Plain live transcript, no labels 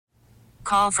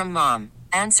call from mom.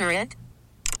 Answer it.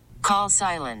 Call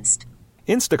silenced.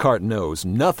 Instacart knows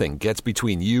nothing gets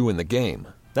between you and the game.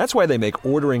 That's why they make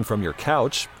ordering from your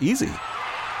couch easy.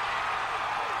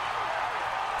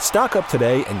 Stock up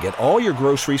today and get all your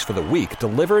groceries for the week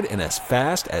delivered in as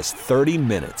fast as 30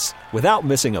 minutes without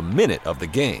missing a minute of the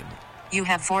game. You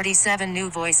have 47 new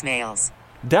voicemails.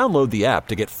 Download the app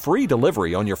to get free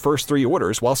delivery on your first 3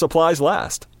 orders while supplies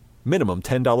last. Minimum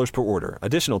 $10 per order.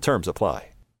 Additional terms apply.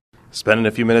 Spending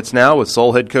a few minutes now with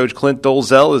Soul head coach Clint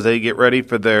Dolezal as they get ready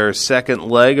for their second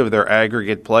leg of their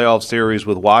aggregate playoff series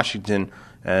with Washington.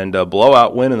 And a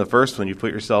blowout win in the first one, you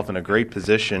put yourself in a great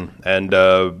position. And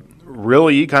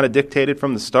really, you kind of dictated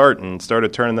from the start and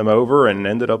started turning them over and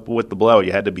ended up with the blowout.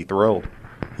 You had to be thrilled.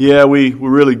 Yeah, we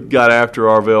really got after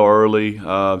Arvell early.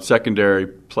 Secondary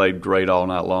played great all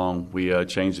night long. We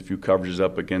changed a few coverages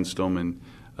up against them and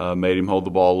made him hold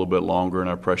the ball a little bit longer, and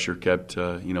our pressure kept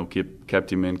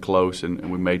him in close,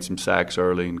 and we made some sacks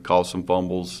early and caused some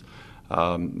fumbles.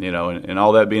 And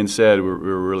all that being said, we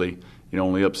were really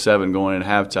only up 7 going in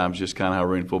halftime. It's just kind of how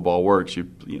arena football works. We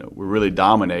really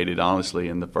dominated, honestly,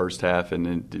 in the first half,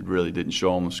 and it really didn't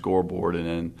show on the scoreboard. And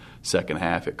then second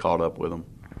half, it caught up with them.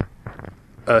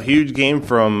 A huge game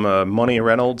from Money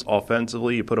Reynolds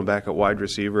offensively. You put him back at wide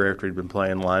receiver after he'd been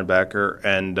playing linebacker,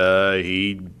 and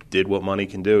he did what Money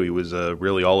can do. He was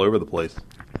really all over the place.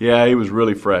 Yeah, he was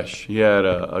really fresh. He had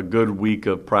a good week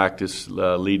of practice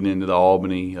leading into the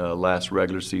Albany last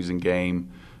regular season game.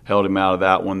 Held him out of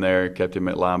that one there, kept him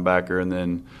at linebacker, and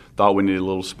then thought we needed a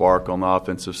little spark on the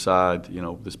offensive side,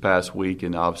 this past week,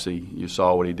 and obviously you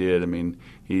saw what he did. I mean,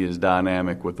 he is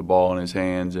dynamic with the ball in his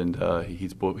hands, and he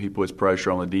puts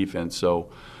pressure on the defense. So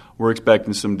we're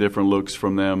expecting some different looks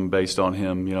from them based on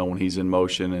him, when he's in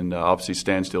motion, and obviously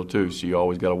standstill too, so you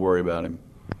always got to worry about him.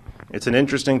 It's an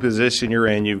interesting position you're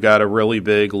in. You've got a really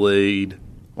big lead,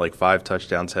 like 5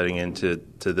 touchdowns heading into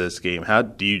this game. How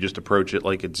do you just approach it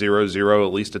like at 0-0,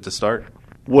 at least at the start?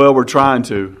 Well, we're trying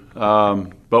to,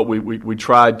 but we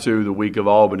tried to the week of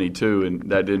Albany too,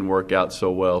 and that didn't work out so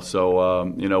well. So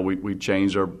we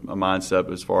changed our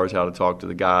mindset as far as how to talk to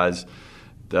the guys.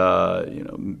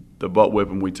 The butt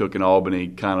whipping we took in Albany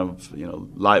kind of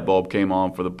light bulb came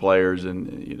on for the players,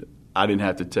 and I didn't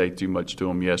have to take too much to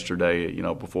them yesterday.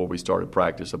 Before we started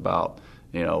practice about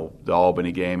the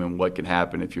Albany game and what can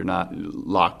happen if you're not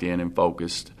locked in and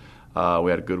focused. We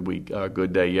had a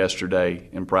good day yesterday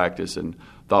in practice and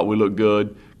thought we looked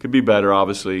good. Could be better,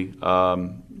 obviously.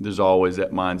 There's always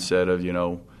that mindset of,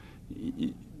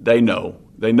 they know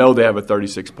they have a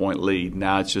 36-point lead.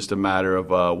 Now it's just a matter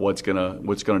of what's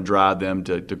gonna drive them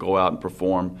to go out and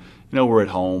perform. We're at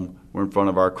home. We're in front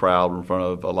of our crowd. We're in front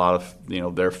of a lot of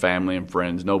their family and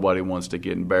friends. Nobody wants to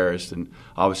get embarrassed and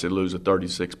obviously lose a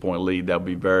 36-point lead. That would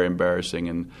be very embarrassing.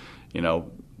 And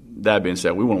that being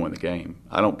said, we want to win the game.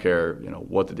 I don't care,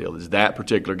 what the deal is. That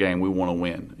particular game, we want to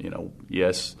win.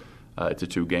 Yes, it's a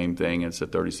 2-game thing. It's a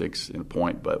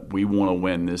 36-point, but we want to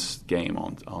win this game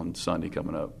on Sunday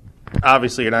coming up.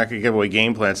 Obviously, you're not going to give away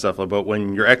game plan stuff, but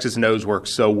when your X's and O's work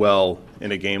so well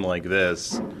in a game like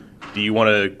this, do you want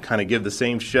to kind of give the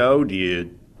same show? Do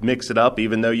you mix it up,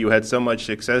 even though you had so much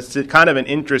success? It's kind of an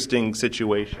interesting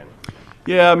situation.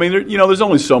 Yeah, I mean, there's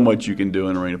only so much you can do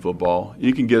in arena football.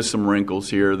 You can get some wrinkles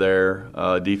here or there,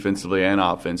 defensively and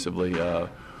offensively.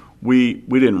 We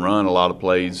didn't run a lot of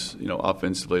plays,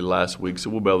 offensively last week, so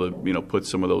we'll be able to, put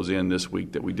some of those in this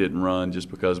week that we didn't run just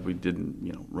because we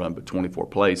didn't, run but 24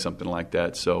 plays, something like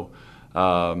that. So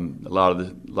a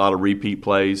lot of repeat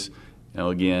plays.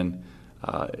 Again,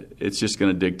 it's just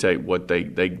going to dictate what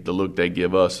the look they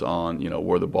give us on,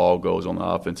 where the ball goes on the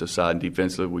offensive side. And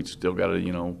defensively, we still got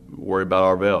to, worry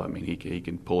about Arvell. I mean, he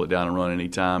can pull it down and run any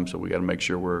time, so we got to make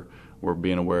sure we're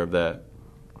being aware of that.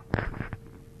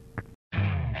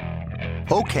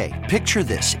 Okay, picture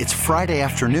this. It's Friday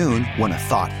afternoon when a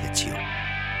thought hits you.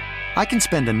 I can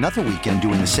spend another weekend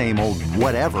doing the same old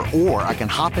whatever, or I can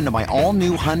hop into my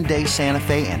all-new Hyundai Santa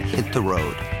Fe and hit the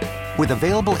road. With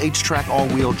available H-Track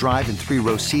all-wheel drive and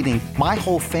 3-row seating, my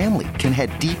whole family can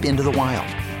head deep into the wild.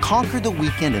 Conquer the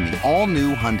weekend in the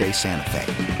all-new Hyundai Santa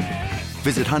Fe.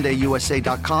 Visit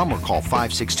HyundaiUSA.com or call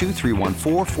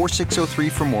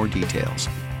 562-314-4603 for more details.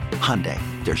 Hyundai,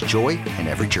 there's joy in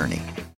every journey.